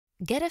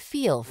Get a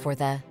feel for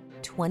the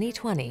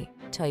 2020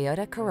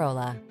 Toyota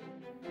Corolla.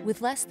 With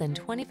less than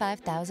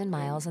 25,000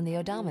 miles on the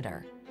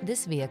odometer,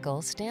 this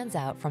vehicle stands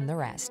out from the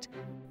rest.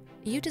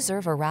 You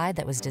deserve a ride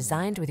that was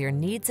designed with your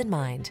needs in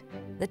mind.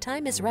 The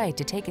time is right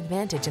to take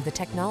advantage of the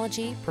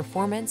technology,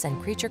 performance,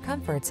 and creature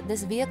comforts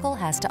this vehicle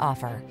has to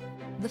offer.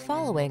 The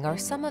following are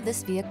some of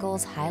this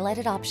vehicle's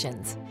highlighted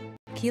options: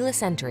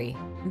 keyless entry,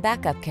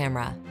 backup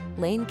camera,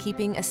 lane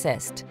keeping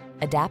assist,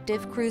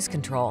 adaptive cruise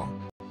control,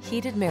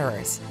 heated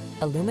mirrors,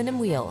 aluminum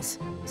wheels,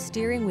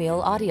 steering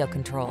wheel audio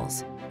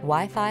controls,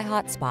 Wi-Fi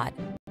hotspot,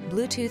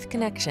 Bluetooth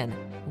connection,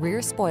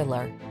 rear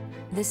spoiler.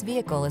 This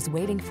vehicle is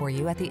waiting for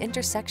you at the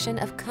intersection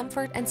of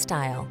comfort and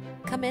style.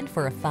 Come in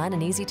for a fun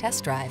and easy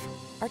test drive.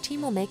 Our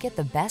team will make it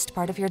the best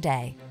part of your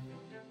day.